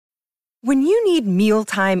When you need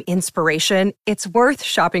mealtime inspiration, it's worth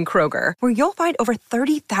shopping Kroger, where you'll find over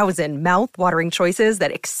 30,000 mouth-watering choices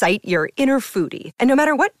that excite your inner foodie. And no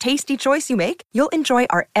matter what tasty choice you make, you'll enjoy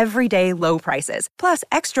our everyday low prices, plus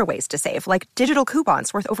extra ways to save, like digital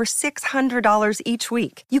coupons worth over $600 each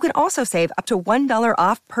week. You can also save up to $1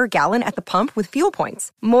 off per gallon at the pump with fuel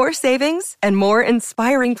points. More savings and more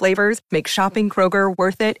inspiring flavors make shopping Kroger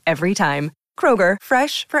worth it every time. Kroger,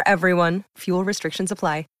 fresh for everyone. Fuel restrictions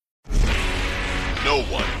apply. No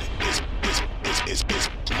one is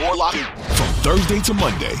more locked in. From Thursday to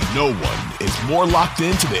Monday, no one is more locked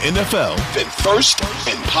into the NFL than First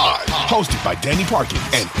and Pod. Hosted by Danny Parkins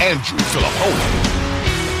and Andrew Filippone.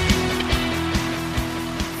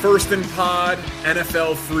 First and Pod,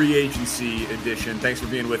 NFL Free Agency Edition. Thanks for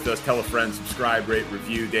being with us. Tell a friend, subscribe, rate,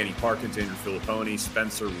 review. Danny Parkins, Andrew Filippone,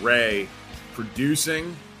 Spencer Ray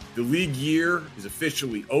producing. The league year is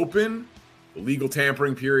officially open. The legal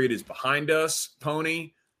tampering period is behind us,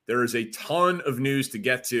 Pony. There is a ton of news to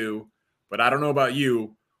get to, but I don't know about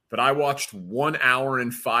you, but I watched 1 hour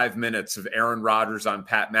and 5 minutes of Aaron Rodgers on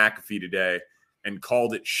Pat McAfee today and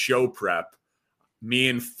called it show prep. Me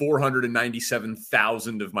and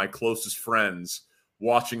 497,000 of my closest friends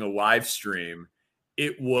watching a live stream.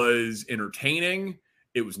 It was entertaining.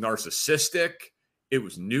 It was narcissistic. It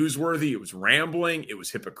was newsworthy. It was rambling. It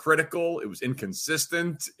was hypocritical. It was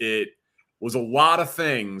inconsistent. It was a lot of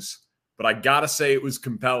things, but I got to say it was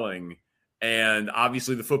compelling. And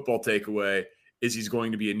obviously the football takeaway is he's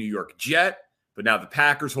going to be a New York Jet, but now the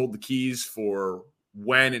Packers hold the keys for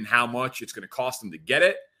when and how much it's going to cost them to get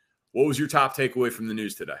it. What was your top takeaway from the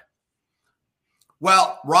news today?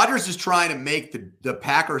 Well, Rodgers is trying to make the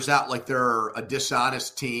Packers out like they're a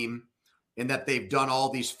dishonest team and that they've done all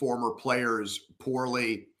these former players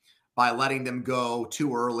poorly by letting them go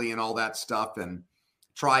too early and all that stuff, and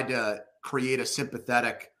tried to create a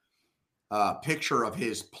sympathetic picture of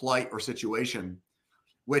his plight or situation,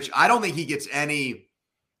 which I don't think he gets any.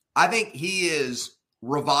 I think he is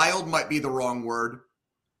reviled, might be the wrong word,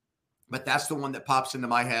 but that's the one that pops into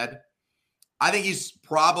my head. I think he's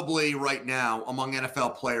probably right now among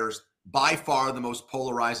NFL players by far the most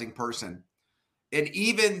polarizing person. And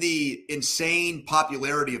even the insane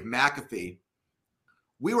popularity of McAfee,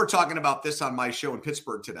 we were talking about this on my show in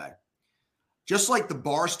Pittsburgh today. Just like the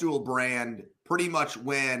Barstool brand, pretty much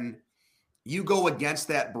when you go against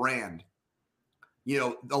that brand, you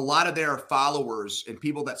know, a lot of their followers and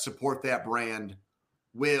people that support that brand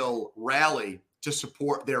will rally to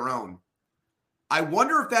support their own. I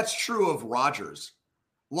wonder if that's true of Rodgers.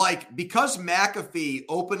 Like, because McAfee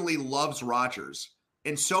openly loves Rodgers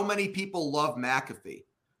and so many people love McAfee,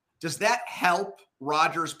 does that help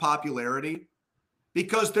Rodgers' popularity?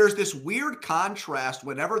 Because there's this weird contrast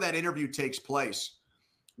whenever that interview takes place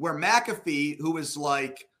where McAfee, who is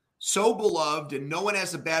like so beloved and no one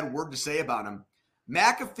has a bad word to say about him,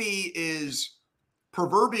 McAfee is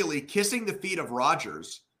proverbially kissing the feet of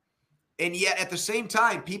Rodgers. And yet at the same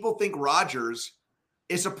time, people think Rodgers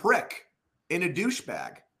is a prick and a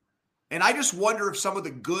douchebag. And I just wonder if some of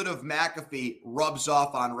the good of McAfee rubs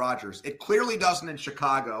off on Rodgers. It clearly doesn't in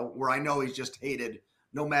Chicago, where I know he's just hated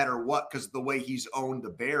no matter what because of the way he's owned the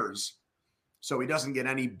Bears. So he doesn't get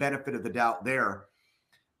any benefit of the doubt there.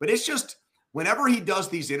 But it's just, whenever he does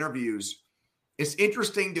these interviews, it's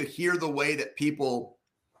interesting to hear the way that people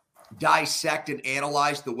dissect and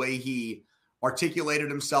analyze the way he articulated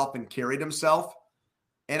himself and carried himself.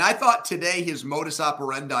 And I thought today his modus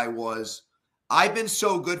operandi was, I've been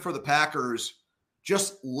so good for the Packers,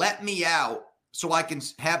 just let me out so I can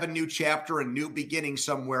have a new chapter and new beginning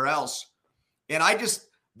somewhere else. And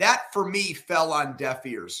that for me fell on deaf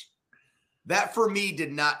ears. That for me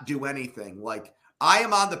did not do anything. Like, I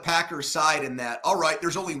am on the Packers side in that, all right,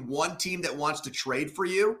 there's only one team that wants to trade for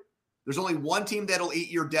you. There's only one team that'll eat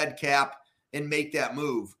your dead cap and make that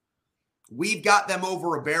move. We've got them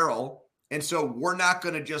over a barrel. And so we're not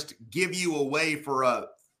going to just give you away for a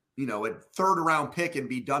third round pick and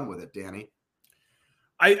be done with it, Danny.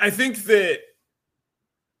 I think that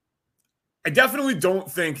I definitely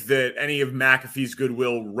don't think that any of McAfee's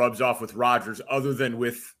goodwill rubs off with Rodgers other than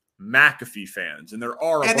with McAfee fans. And there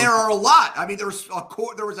are a lot. I mean, there was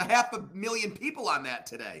 500,000 people on that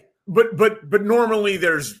today. But normally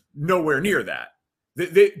there's nowhere near that.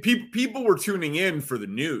 People were tuning in for the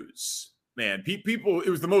news. Man, people, it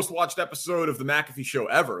was the most watched episode of the McAfee show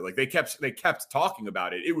ever. Like, they kept talking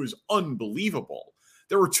about it. It was unbelievable.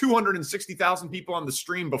 There were 260,000 people on the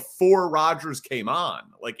stream before Rodgers came on.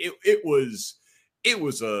 Like, it was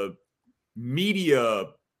a media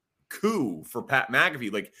coup for Pat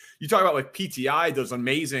McAfee. Like, you talk about like PTI does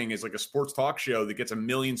amazing as like a sports talk show that gets 1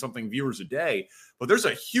 million something viewers a day, but there's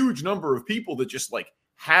a huge number of people that just like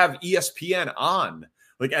have ESPN on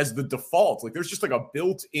like as the default. Like, there's just like a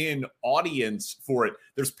built-in audience for it.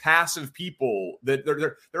 There's passive people that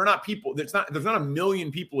they're not people. There's not 1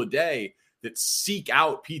 million people a day that seek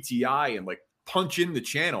out PTI and like punch in the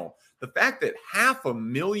channel. The fact that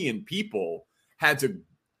 500,000 people had to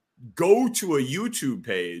go to a YouTube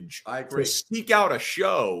page to seek out a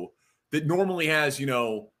show that normally has,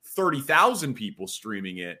 30,000 people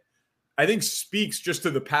streaming it, I think speaks just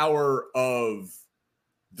to the power of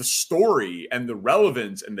the story and the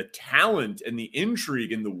relevance and the talent and the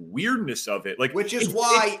intrigue and the weirdness of it. Like, which is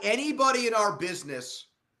why anybody in our business,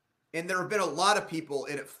 and there have been a lot of people,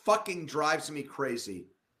 and it fucking drives me crazy.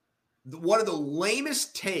 One of the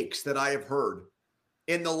lamest takes that I have heard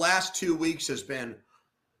in the last 2 weeks has been,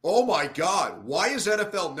 oh my God, why is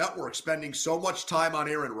NFL Network spending so much time on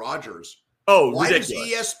Aaron Rodgers? Oh, why ridiculous.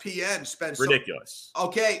 does ESPN spend ridiculous?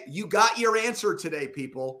 Okay, you got your answer today,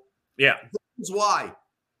 people. Yeah. This is why.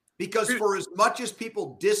 Because for as much as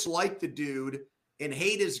people dislike the dude and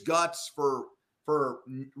hate his guts for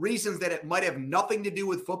reasons that it might have nothing to do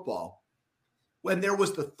with football, when there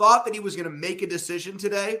was the thought that he was going to make a decision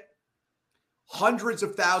today, hundreds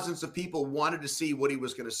of thousands of people wanted to see what he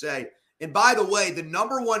was going to say. And by the way, the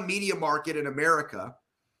number one media market in America,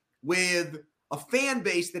 with a fan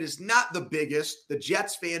base that is not the biggest, the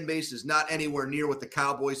Jets fan base is not anywhere near what the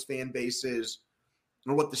Cowboys fan base is,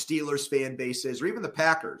 or what the Steelers fan base is, or even the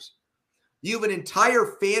Packers. You have an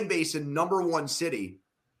entire fan base in number one city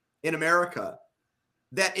in America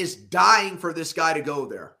that is dying for this guy to go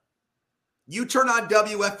there. You turn on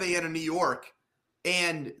WFAN in New York,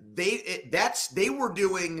 and they were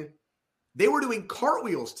doing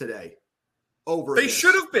cartwheels today over They this.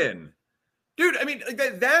 should have been. Dude, I mean,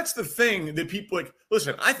 that's the thing that people like.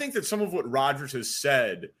 Listen, I think that some of what Rodgers has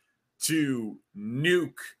said to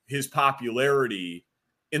nuke his popularity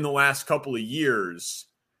in the last couple of years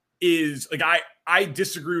is like, I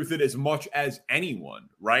disagree with it as much as anyone,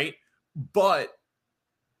 right? But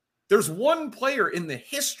there's one player in the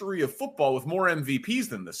history of football with more MVPs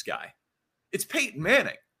than this guy. It's Peyton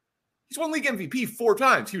Manning. He's won league MVP 4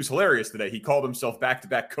 times. He was hilarious today. He called himself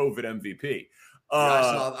back-to-back COVID MVP.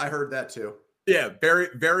 I heard that too. Yeah, very,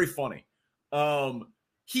 very funny.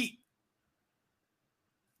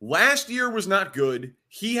 Last year was not good.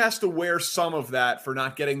 He has to wear some of that for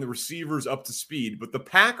not getting the receivers up to speed, but the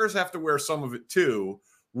Packers have to wear some of it too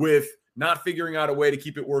with not figuring out a way to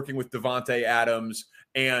keep it working with Devontae Adams.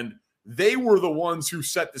 And they were the ones who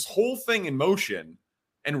set this whole thing in motion.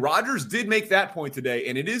 And Rodgers did make that point today,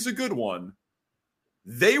 and it is a good one.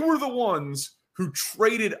 They were the ones who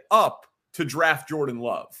traded up to draft Jordan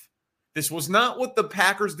Love. This was not what the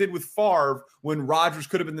Packers did with Favre when Rodgers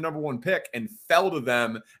could have been the number 1 pick and fell to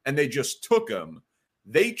them and they just took him.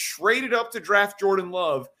 They traded up to draft Jordan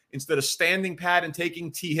Love instead of standing pat and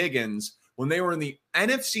taking T. Higgins when they were in the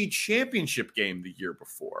NFC Championship game the year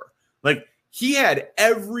before. Like, he had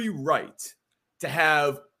every right to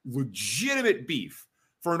have legitimate beef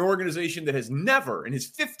for an organization that has never, in his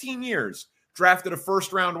 15 years, drafted a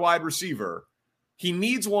first-round wide receiver. He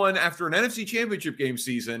needs one after an NFC Championship game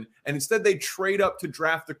season, and instead they trade up to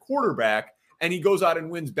draft the quarterback, and he goes out and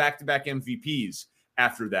wins back-to-back MVPs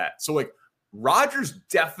after that. So, like, Rodgers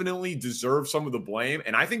definitely deserves some of the blame,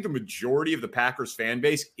 and I think the majority of the Packers fan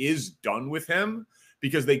base is done with him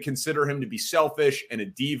because they consider him to be selfish and a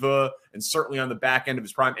diva and certainly on the back end of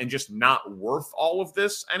his prime and just not worth all of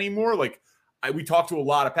this anymore. Like, we talk to a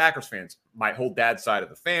lot of Packers fans, my whole dad's side of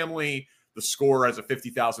the family. The Score has a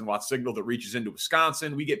 50,000 watt signal that reaches into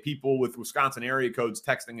Wisconsin. We get people with Wisconsin area codes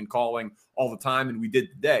texting and calling all the time, and we did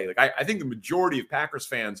today. Like, I think the majority of Packers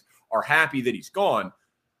fans are happy that he's gone.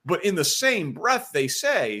 But in the same breath, they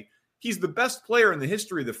say he's the best player in the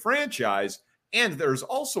history of the franchise, and there's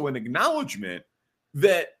also an acknowledgement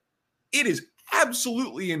that it is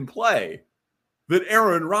absolutely in play that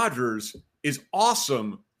Aaron Rodgers is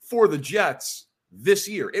awesome for the Jets this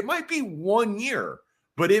year. It might be 1 year,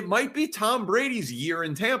 but it might be Tom Brady's year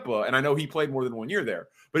in Tampa. And I know he played more than 1 year there,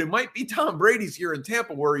 but it might be Tom Brady's year in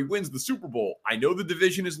Tampa where he wins the Super Bowl. I know the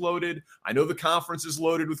division is loaded. I know the conference is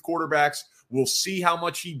loaded with quarterbacks. We'll see how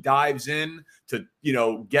much he dives in to,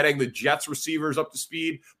 getting the Jets receivers up to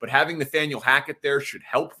speed, but having Nathaniel Hackett there should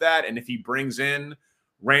help that. And if he brings in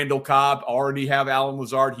Randall Cobb, already have Alan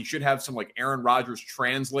Lazard, he should have some like Aaron Rodgers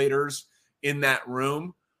translators in that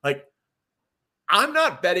room. Like, I'm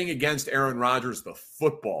not betting against Aaron Rodgers, the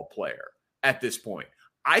football player, at this point.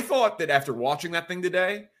 I thought that after watching that thing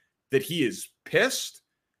today, that he is pissed,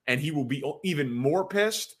 and he will be even more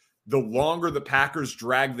pissed the longer the Packers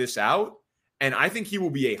drag this out. And I think he will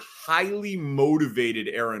be a highly motivated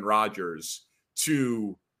Aaron Rodgers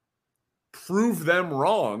to prove them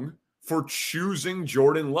wrong for choosing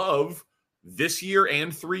Jordan Love this year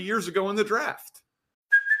and 3 years ago in the draft.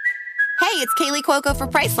 Hey, it's Kaylee Cuoco for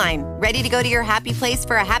Priceline. Ready to go to your happy place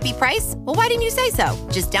for a happy price? Well, why didn't you say so?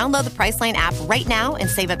 Just download the Priceline app right now and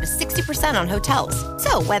save up to 60% on hotels.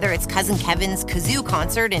 So whether it's Cousin Kevin's Kazoo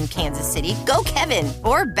Concert in Kansas City, go Kevin,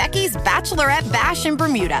 or Becky's Bachelorette Bash in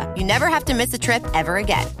Bermuda, you never have to miss a trip ever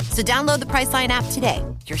again. So download the Priceline app today.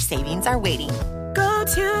 Your savings are waiting. Go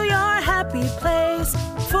to your happy place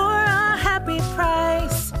for a happy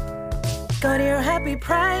price. Go to your happy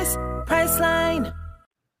price, Priceline.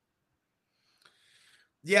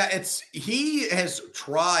 Yeah, he has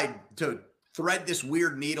tried to thread this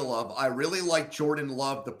weird needle of, I really like Jordan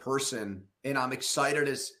Love, the person, and I'm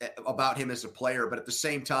excited about him as a player, but at the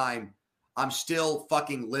same time, I'm still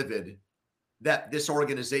fucking livid that this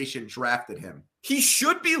organization drafted him. He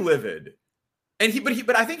should be livid.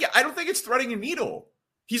 But I don't think it's threading a needle.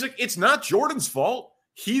 He's like, it's not Jordan's fault.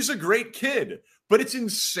 He's a great kid, but it's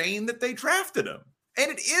insane that they drafted him.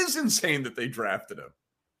 And it is insane that they drafted him.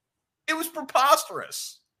 It was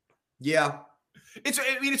preposterous. Yeah. It's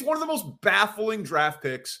one of the most baffling draft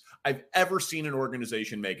picks I've ever seen an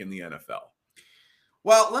organization make in the NFL.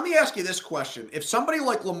 Well, let me ask you this question. If somebody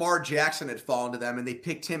like Lamar Jackson had fallen to them and they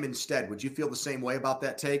picked him instead, would you feel the same way about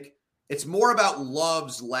that take? It's more about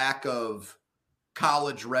Love's lack of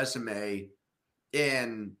college resume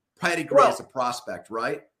and pedigree as a prospect,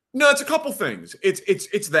 right? No, it's a couple things.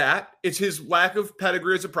 It's that. It's his lack of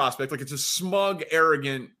pedigree as a prospect. Like, it's a smug,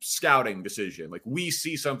 arrogant scouting decision. Like, we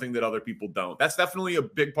see something that other people don't. That's definitely a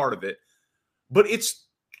big part of it. But it's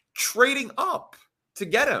trading up to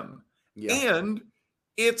get him. Yeah. And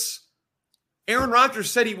it's Aaron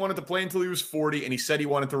Rodgers said he wanted to play until he was 40, and he said he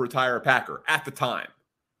wanted to retire a Packer at the time.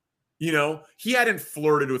 You know, he hadn't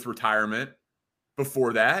flirted with retirement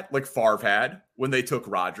before that, like Favre had when they took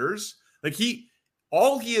Rodgers. Like,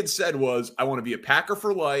 all he had said was, I want to be a Packer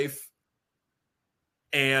for life.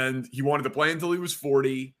 And he wanted to play until he was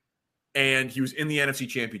 40. And he was in the NFC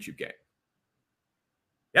Championship game.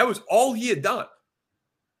 That was all he had done.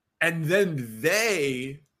 And then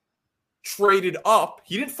they traded up.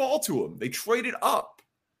 He didn't fall to him. They traded up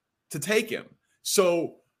to take him.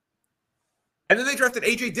 So, and then they drafted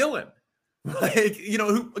A.J. Dillon. Like, you know,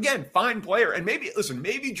 who, again, fine player. And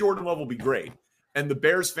maybe Jordan Love will be great. And the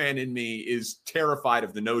Bears fan in me is terrified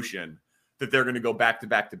of the notion that they're going to go back to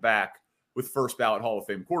back to back with first ballot Hall of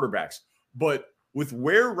Fame quarterbacks. But with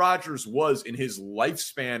where Rodgers was in his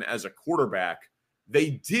lifespan as a quarterback, they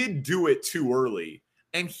did do it too early.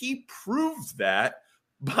 And he proved that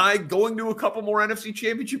by going to a couple more NFC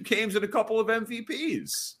Championship games and a couple of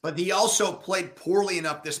MVPs. But he also played poorly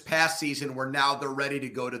enough this past season where now they're ready to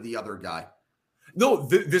go to the other guy. No,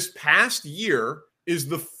 this past year is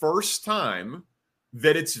the first time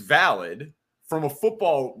that it's valid from a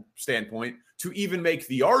football standpoint to even make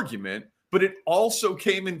the argument, but it also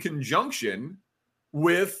came in conjunction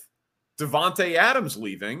with Devontae Adams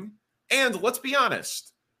leaving. And let's be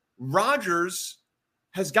honest, Rodgers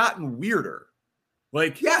has gotten weirder.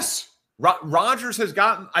 Like, yes, Rodgers has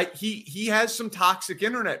gotten, he has some toxic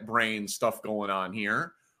internet brain stuff going on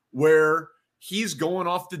here where he's going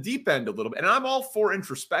off the deep end a little bit. And I'm all for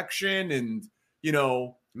introspection and, you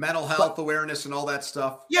know, mental health awareness and all that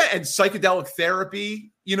stuff. Yeah, and psychedelic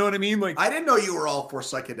therapy. You know what I mean? Like, I didn't know you were all for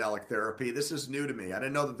psychedelic therapy. This is new to me. I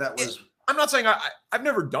didn't know that was. I'm not saying I've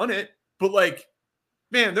never done it, but like,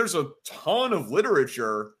 man, there's a ton of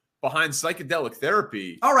literature behind psychedelic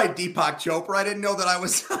therapy. All right, Deepak Chopra. I didn't know that I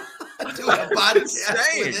was doing a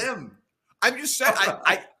podcast with him. I'm just saying.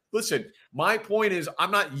 I listen. My point is,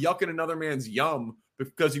 I'm not yucking another man's yum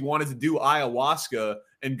because he wanted to do ayahuasca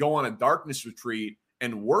and go on a darkness retreat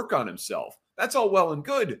and work on himself. That's all well and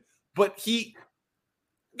good, but he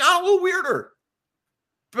got a little weirder.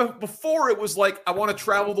 Before it was like, I want to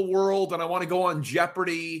travel the world and I want to go on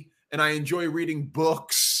Jeopardy and I enjoy reading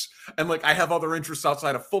books and like I have other interests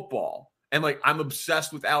outside of football and like I'm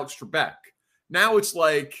obsessed with Alex Trebek. Now it's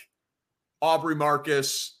like Aubrey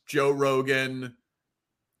Marcus, Joe Rogan,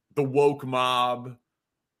 the woke mob,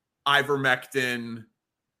 ivermectin.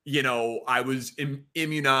 You know, I was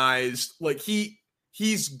immunized. Like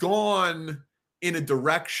he's gone in a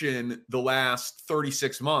direction the last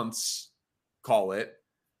 36 months, call it,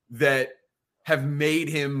 that have made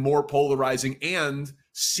him more polarizing and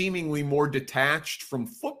seemingly more detached from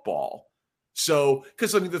football. So,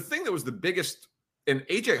 because I mean, the thing that was the biggest, and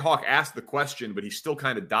AJ Hawk asked the question, but he still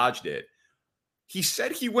kind of dodged it. He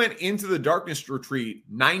said he went into the darkness retreat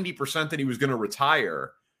 90% that he was going to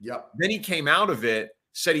retire. Yep. Then he came out of it,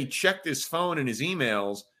 said he checked his phone and his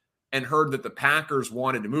emails and heard that the Packers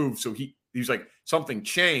wanted to move. So he was like, something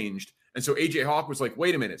changed. And so AJ Hawk was like,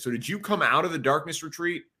 wait a minute. So did you come out of the darkness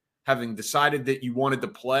retreat having decided that you wanted to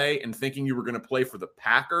play and thinking you were going to play for the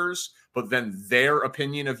Packers, but then their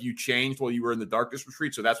opinion of you changed while you were in the darkness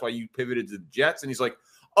retreat? So that's why you pivoted to the Jets? And he's like,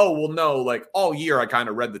 oh, well, no, like all year I kind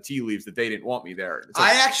of read the tea leaves that they didn't want me there. Like,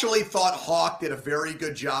 I actually thought Hawk did a very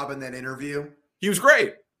good job in that interview. He was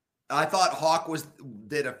great. I thought Hawk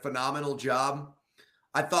did a phenomenal job.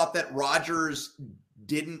 I thought that Rodgers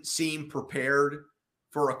didn't seem prepared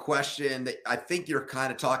for a question that I think you're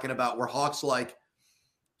kind of talking about, where Hawk's like,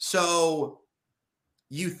 so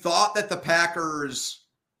you thought that if the Packers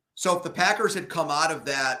had come out of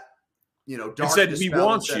that, dark said, we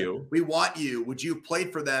want you, would you have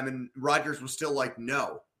played for them? And Rodgers was still like,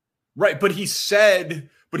 no. Right. But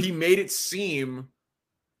he made it seem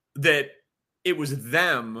that it was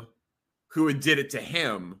them who had did it to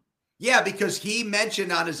him. Yeah, because he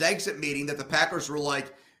mentioned on his exit meeting that the Packers were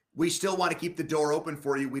like, we still want to keep the door open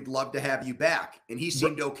for you. We'd love to have you back. And he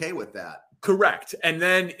seemed okay with that. Correct. And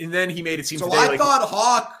then he made it seem so I thought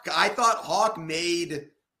Hawk made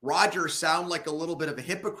Rodgers sound like a little bit of a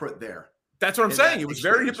hypocrite there. That's what I'm saying. It was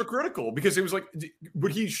very hypocritical, because it was like,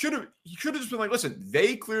 but he should have just been like, listen,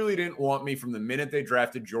 they clearly didn't want me from the minute they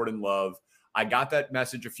drafted Jordan Love. I got that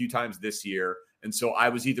message a few times this year. And so I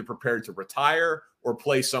was either prepared to retire or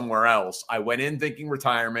play somewhere else. I went in thinking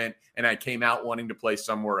retirement, and I came out wanting to play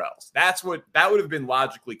somewhere else. That would have been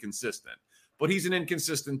logically consistent, but he's an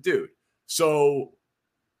inconsistent dude. So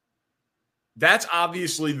that's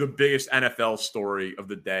obviously the biggest NFL story of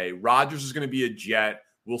the day. Rodgers is going to be a Jet.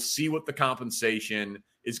 We'll see what the compensation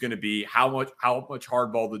is going to be, how much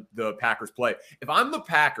hardball the Packers play. If I'm the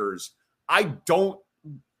Packers, I don't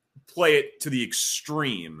play it to the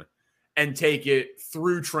extreme and take it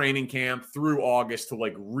through training camp, through August, to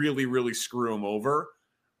like really, really screw them over.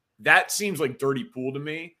 That seems like dirty pool to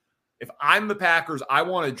me. If I'm the Packers, I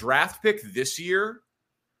want a draft pick this year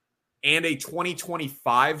and a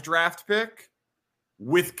 2025 draft pick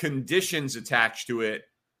with conditions attached to it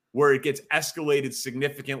where it gets escalated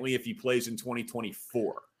significantly if he plays in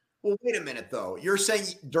 2024. Well, wait a minute, though. You're saying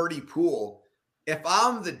dirty pool. If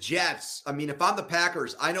I'm the Jets, if I'm the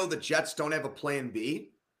Packers, I know the Jets don't have a plan B.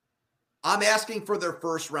 I'm asking for their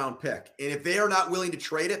first-round pick. And if they are not willing to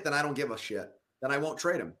trade it, then I don't give a shit. Then I won't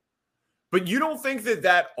trade him. But you don't think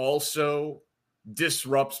that also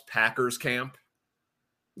disrupts Packers camp?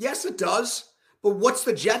 Yes, it does. But what's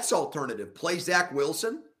the Jets' alternative? Play Zach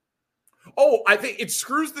Wilson? Oh, I think it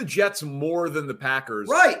screws the Jets more than the Packers.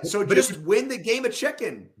 Right. So just win the game of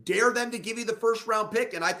chicken. Dare them to give you the first-round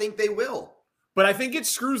pick, and I think they will. But I think it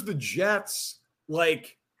screws the Jets,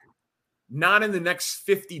 like, not in the next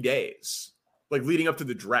 50 days, like leading up to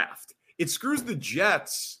the draft. It screws the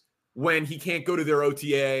Jets when he can't go to their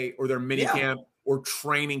OTA or their mini camp or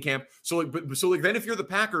training camp. So then if you're the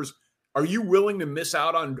Packers, are you willing to miss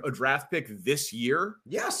out on a draft pick this year?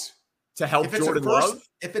 Yes. To help Jordan Love?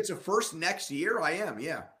 If it's a first next year, I am,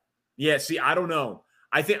 yeah. Yeah, see, I don't know.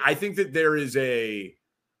 I think that there is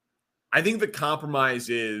I think the compromise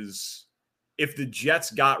is, if the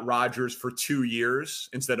Jets got Rodgers for 2 years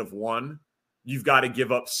instead of 1, you've got to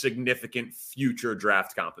give up significant future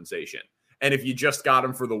draft compensation. And if you just got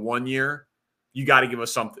him for the 1 year, you got to give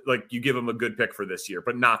us something, like you give him a good pick for this year,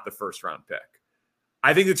 but not the first round pick.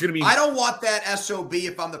 I think it's going to be. I don't want that SOB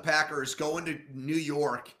if I'm the Packers going to New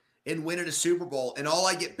York and winning a Super Bowl, and all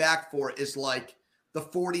I get back for is like the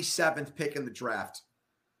 47th pick in the draft.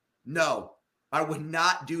 No, I would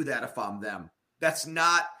not do that if I'm them. That's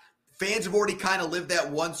not. Fans have already kind of lived that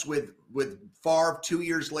once with Favre 2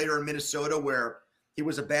 years later in Minnesota, where he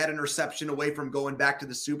was a bad interception away from going back to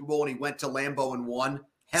the Super Bowl, and he went to Lambeau and won.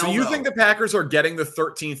 Hell so you no. think the Packers are getting the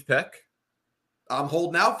 13th pick? I'm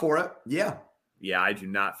holding out for it. Yeah. Yeah, I do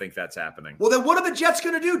not think that's happening. Well, then what are the Jets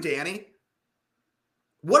going to do, Danny?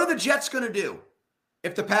 What are the Jets going to do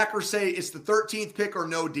if the Packers say it's the 13th pick or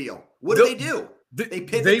no deal? What do they do? They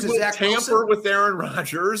pivot to Zach Wilson. They will tamper with Aaron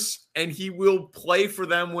Rodgers, and he will play for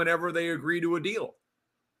them whenever they agree to a deal.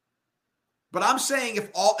 But I'm saying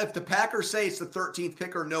if the Packers say it's the 13th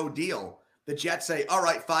pick or no deal, the Jets say, all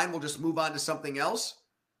right, fine, we'll just move on to something else.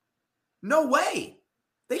 No way.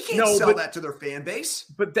 They can't sell that to their fan base.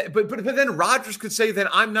 But then Rodgers could say, then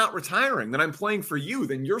I'm not retiring. Then I'm playing for you.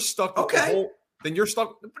 Then you're stuck with the whole. Then you're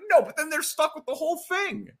stuck. No, but then they're stuck with the whole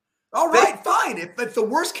thing. All right, fine. If the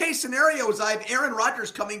worst case scenario is I have Aaron Rodgers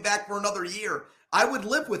coming back for another year, I would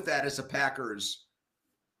live with that as a Packers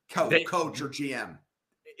coach or GM.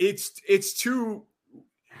 It's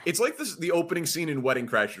like the opening scene in Wedding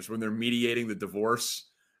Crashers when they're mediating the divorce.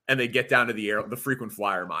 and they get down to the frequent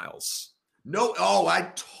flyer miles. No,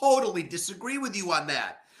 I totally disagree with you on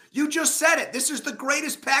that. You just said it. This is the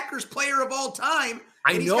greatest Packers player of all time,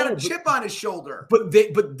 and he's got a chip on his shoulder. But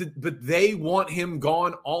they want him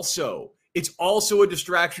gone also. It's also a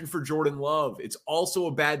distraction for Jordan Love. It's also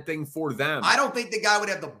a bad thing for them. I don't think the guy would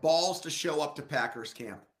have the balls to show up to Packers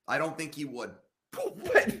camp. I don't think he would.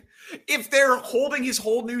 But if they're holding his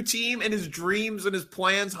whole new team and his dreams and his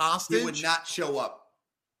plans hostage, he would not show up.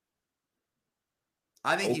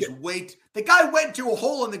 I think the guy went to a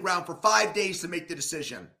hole in the ground for 5 days to make the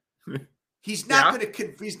decision. He's not going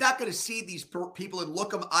to see these people and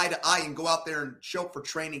look them eye to eye and go out there and show up for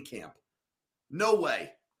training camp. No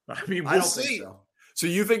way. I mean, I don't think so. So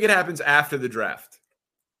you think it happens after the draft?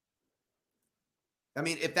 I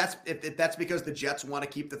mean, if that's because the Jets want to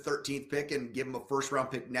keep the 13th pick and give him a first round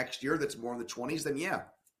pick next year that's more in the 20s, then yeah,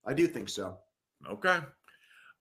 I do think so. Okay.